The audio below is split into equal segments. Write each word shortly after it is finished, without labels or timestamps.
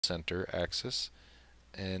center axis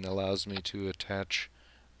and allows me to attach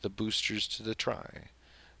the boosters to the tri.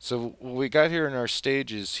 So what we got here in our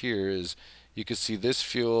stages here is you can see this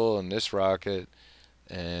fuel and this rocket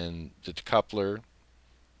and the decoupler,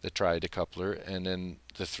 the tri-decoupler, and then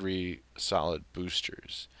the 3 solid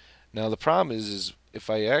boosters. Now the problem is if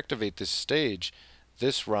I activate this stage,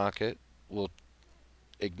 this rocket will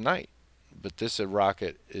ignite, but this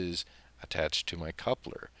rocket is attached to my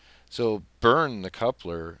coupler. So burn the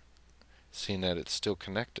coupler, seeing that it's still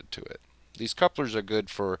connected to it. These couplers are good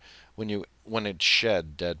for when it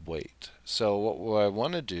shed dead weight. So what I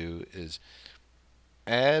want to do is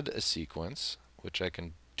add a sequence, which I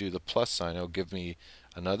can do the plus sign. It'll give me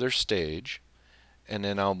another stage, and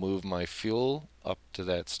then I'll move my fuel up to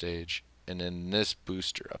that stage, and then this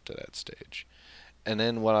booster up to that stage. And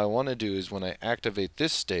then what I want to do is when I activate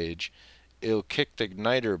this stage, it'll kick the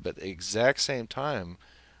igniter, but at the exact same time,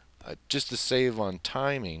 just to save on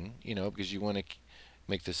timing, because you want to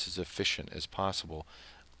make this as efficient as possible.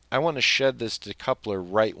 I want to shed this decoupler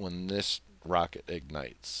right when this rocket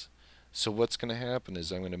ignites. So what's going to happen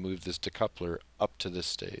is I'm going to move this decoupler up to this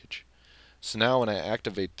stage. So now when I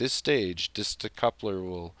activate this stage, this decoupler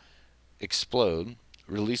will explode,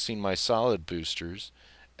 releasing my solid boosters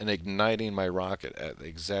and igniting my rocket at the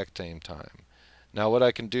exact same time. Now what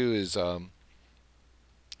I can do is I'll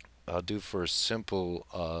do for a simple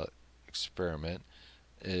experiment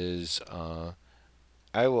is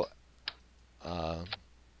I will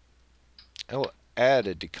add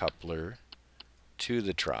a decoupler to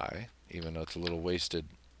the tri, even though it's a little wasted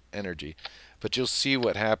energy. But you'll see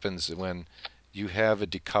what happens when you have a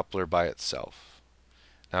decoupler by itself.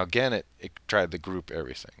 Now again, it tried to group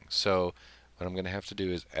everything. So what I'm going to have to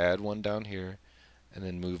do is add one down here and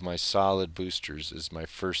then move my solid boosters as my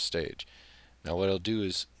first stage. Now what I'll do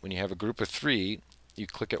is when you have a group of 3, you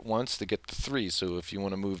click it once to get the 3. So if you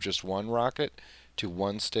want to move just one rocket to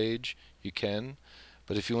one stage, you can.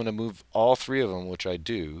 But if you want to move all 3 of them, which I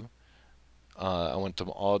do, I want them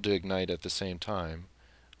all to ignite at the same time.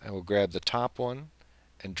 I will grab the top one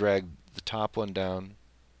and drag the top one down.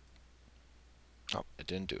 Oh, it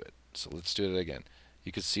didn't do it. So let's do it again.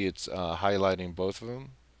 You can see it's highlighting both of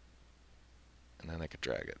them, and then I could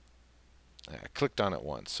drag it. I clicked on it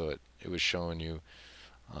once, so it was showing you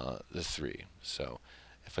the 3. So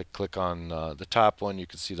if I click on the top one, you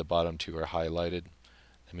can see the bottom 2 are highlighted.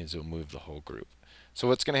 That means it will move the whole group. So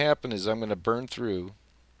what's going to happen is I'm going to burn through,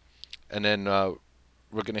 and then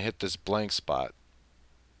we're going to hit this blank spot.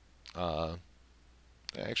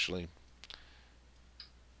 Actually,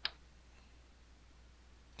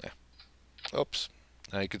 yeah. Oops.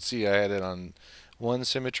 Now you can see I had it on one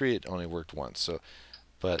symmetry. It only worked once.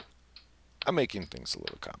 But I'm making things a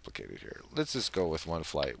little complicated here. Let's just go with one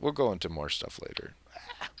flight. We'll go into more stuff later.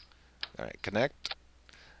 All right, connect.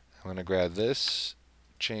 I'm going to grab this,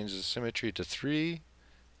 change the symmetry to 3.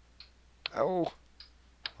 Oh,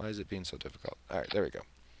 why is it being so difficult? All right, there we go.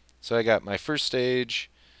 So I got my first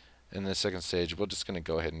stage and the second stage. We're just going to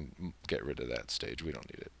go ahead and get rid of that stage. We don't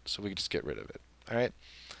need it. So we can just get rid of it. All right.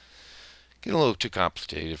 Getting a little too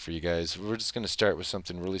complicated for you guys. We're just going to start with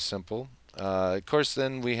something really simple. Of course,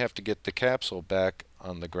 then we have to get the capsule back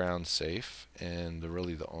on the ground safe, and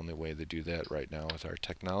really the only way to do that right now with our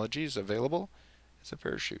technologies available is a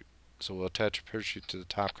parachute. So we'll attach a parachute to the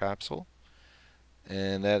top capsule,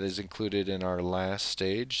 and that is included in our last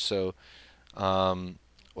stage. So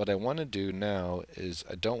what I want to do now is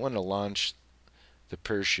I don't want to launch the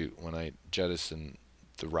parachute when I jettison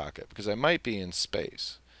the rocket, because I might be in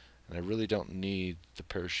space and I really don't need the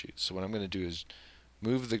parachute. So what I'm going to do is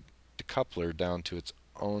move the decoupler down to its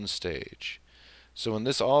own stage. So when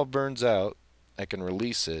this all burns out, I can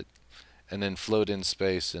release it and then float in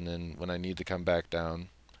space, and then when I need to come back down,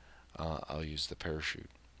 I'll use the parachute.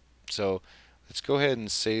 So let's go ahead and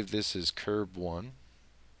save this as Kerb1.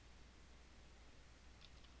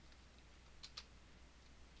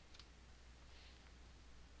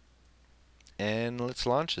 And let's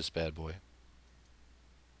launch this bad boy.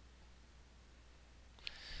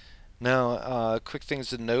 Now, quick things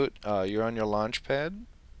to note, you're on your launch pad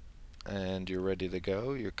and you're ready to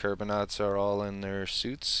go. Your Kerbonauts are all in their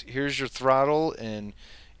suits. Here's your throttle and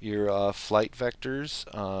your flight vectors.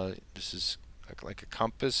 This is like a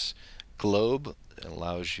compass globe. It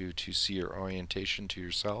allows you to see your orientation to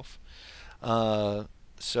yourself.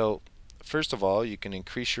 So first of all, you can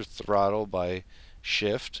increase your throttle by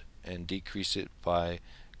shift and decrease it by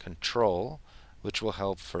control, which will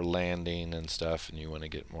help for landing and stuff, and you want to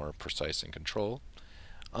get more precise in control.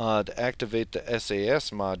 To activate the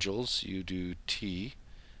SAS modules, you do T,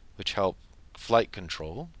 which help flight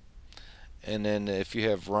control. And then if you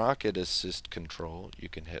have rocket assist control, you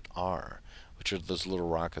can hit R, which are those little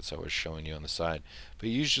rockets I was showing you on the side. But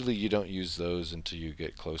usually you don't use those until you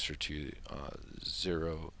get closer to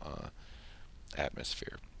zero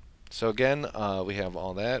atmosphere. So again, we have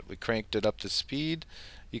all that. We cranked it up to speed.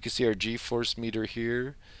 You can see our G-force meter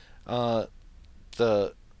here.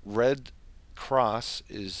 The red cross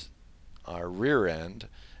is our rear end,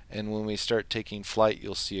 and when we start taking flight,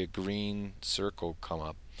 you'll see a green circle come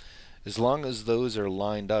up. As long as those are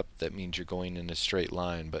lined up, that means you're going in a straight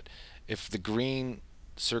line. But if the green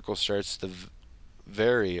circle starts to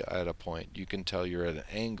vary at a point, you can tell you're at an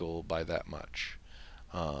angle by that much.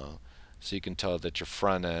 So you can tell that your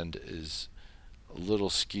front end is a little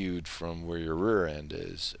skewed from where your rear end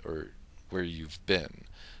is, or where you've been.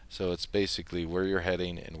 So it's basically where you're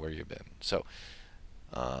heading and where you've been. So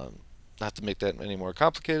not to make that any more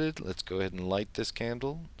complicated, let's go ahead and light this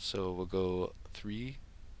candle. So we'll go 3,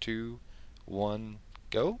 2, 1,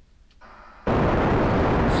 go. So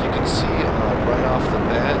you can see right off the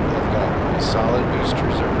bat, I've got my solid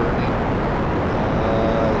boosters are burning.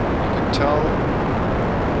 You can tell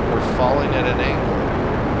we're falling at an angle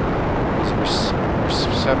because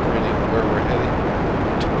we're separating where we're heading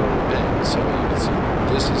to where we've been. So you can see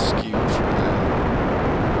this is skewed from that.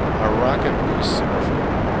 Our rocket boosts are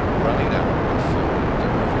running out of fuel.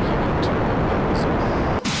 They're overheating too low. So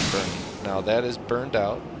burning. Now that is burned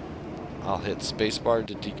out. I'll hit spacebar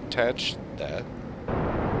to detach that.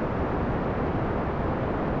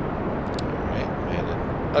 Alright, we had an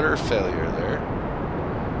utter failure there.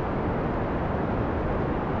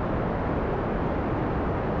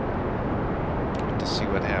 To see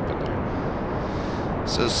what happened there.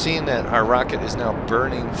 So seeing that our rocket is now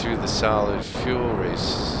burning through the solid fuel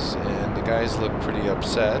race, and the guys look pretty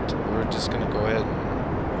upset, we're just going to go ahead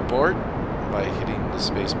and abort by hitting the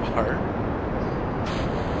space bar.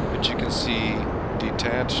 But you can see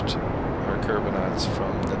detached our Kerbonauts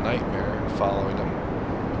from the Nightmare following them.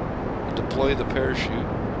 Deploy the parachute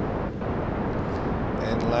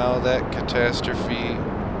and allow that catastrophe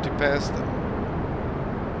to pass them.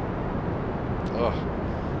 Oh.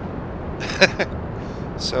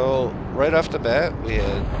 So right off the bat we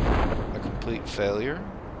had a complete failure.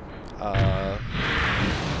 Our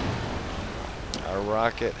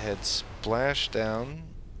rocket had splashed down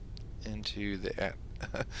into the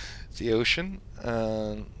ocean.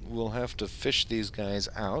 We'll have to fish these guys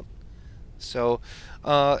out. So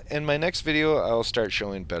in my next video I'll start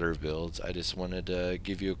showing better builds. I just wanted to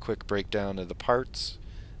give you a quick breakdown of the parts,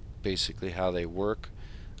 basically how they work.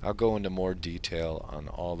 I'll go into more detail on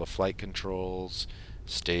all the flight controls,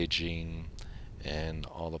 staging, and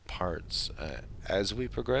all the parts as we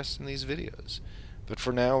progress in these videos. But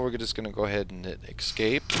for now we're just going to go ahead and hit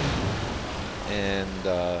escape, and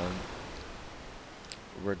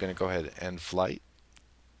we're going to go ahead and end flight.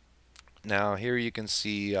 Now here you can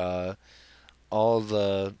see all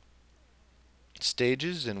the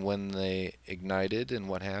stages and when they ignited and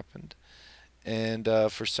what happened. And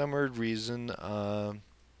for some weird reason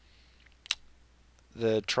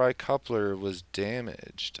the tricoupler was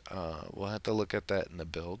damaged. We'll have to look at that in the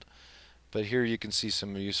build. But here you can see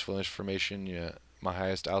some useful information. My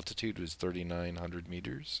highest altitude was 3,900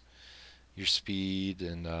 meters. Your speed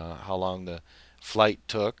and how long the flight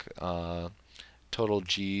took, total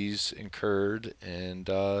G's incurred, and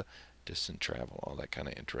distant travel, all that kind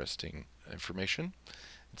of interesting information.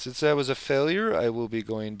 And since that was a failure, I will be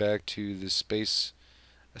going back to the space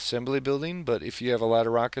assembly building, but if you have a lot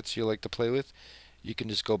of rockets you like to play with, you can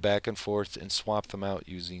just go back and forth and swap them out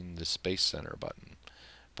using the Space Center button.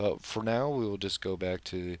 But for now we will just go back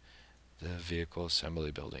to the vehicle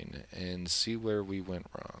assembly building and see where we went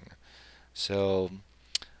wrong. So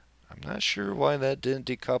I'm not sure why that didn't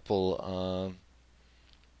decouple.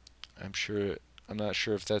 I'm not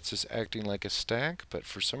sure if that's just acting like a stack, but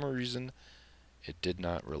for some reason it did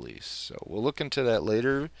not release. So we'll look into that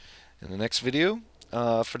later in the next video.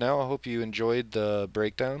 For now I hope you enjoyed the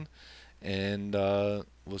breakdown, and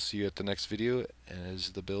we'll see you at the next video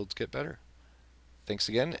as the builds get better. Thanks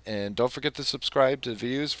again, and don't forget to subscribe to the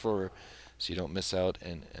videos so you don't miss out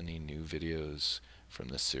on any new videos from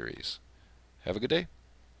this series. Have a good day.